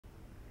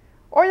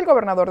Hoy el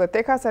gobernador de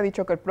Texas ha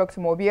dicho que el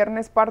próximo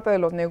viernes parte de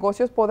los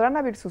negocios podrán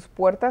abrir sus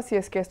puertas si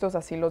es que estos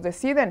así los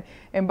deciden.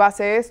 En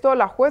base a esto,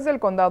 la juez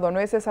del condado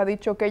Nueces ha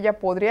dicho que ella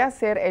podría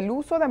hacer el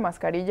uso de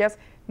mascarillas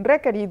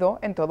requerido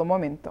en todo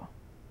momento.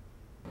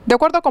 De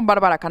acuerdo con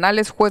Bárbara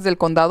Canales, juez del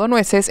condado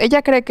Nueces,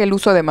 ella cree que el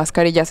uso de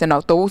mascarillas en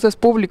autobuses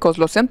públicos,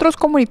 los centros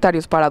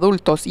comunitarios para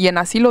adultos y en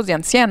asilos de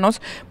ancianos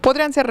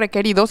podrían ser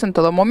requeridos en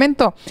todo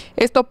momento.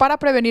 Esto para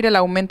prevenir el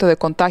aumento de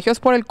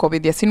contagios por el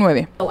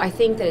COVID-19.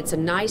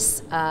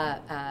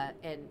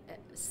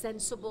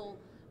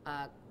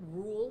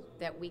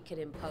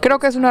 Creo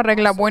que es una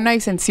regla buena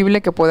y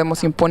sensible que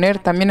podemos imponer.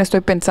 También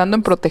estoy pensando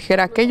en proteger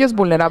a aquellos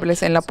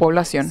vulnerables en la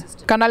población.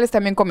 Canales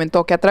también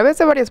comentó que a través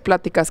de varias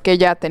pláticas que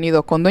ella ha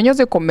tenido con dueños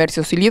de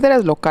comercios y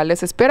líderes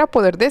locales, espera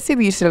poder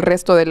decidir si el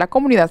resto de la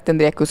comunidad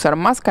tendría que usar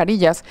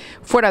mascarillas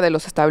fuera de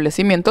los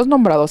establecimientos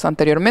nombrados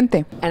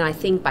anteriormente.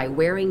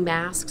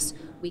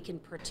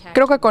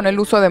 Creo que con el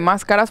uso de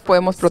máscaras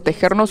podemos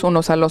protegernos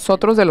unos a los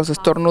otros de los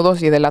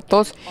estornudos y de la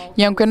tos,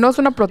 y aunque no es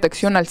una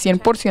protección al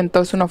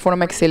 100%, es una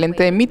forma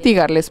excelente de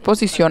mitigar la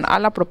exposición a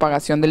la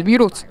propagación del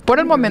virus. Por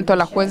el momento,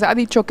 la juez ha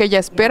dicho que ella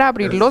espera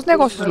abrir los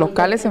negocios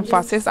locales en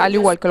fases, al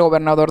igual que el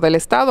gobernador del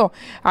estado.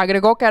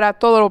 Agregó que hará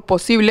todo lo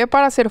posible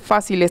para hacer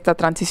fácil esta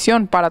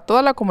transición para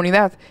toda la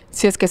comunidad,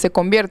 si es que se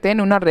convierte en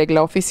una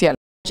regla oficial.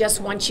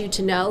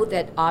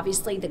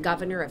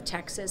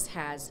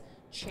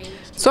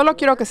 Solo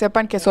quiero que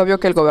sepan que es obvio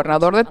que el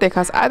gobernador de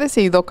Texas ha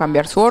decidido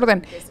cambiar su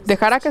orden.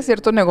 Dejará que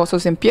ciertos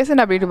negocios empiecen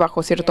a abrir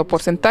bajo cierto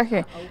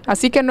porcentaje.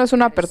 Así que no es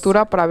una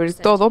apertura para abrir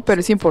todo,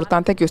 pero es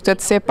importante que usted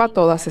sepa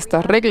todas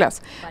estas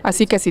reglas.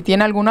 Así que si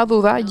tiene alguna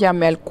duda,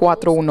 llame al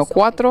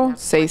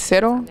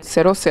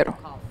 414-6000.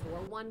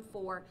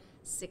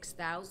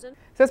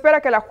 Se espera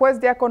que la juez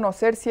dé a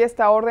conocer si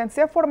esta orden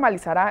se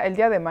formalizará el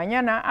día de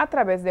mañana a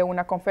través de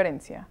una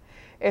conferencia.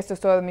 Esto es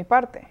todo de mi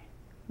parte.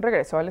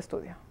 Regreso al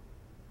estudio.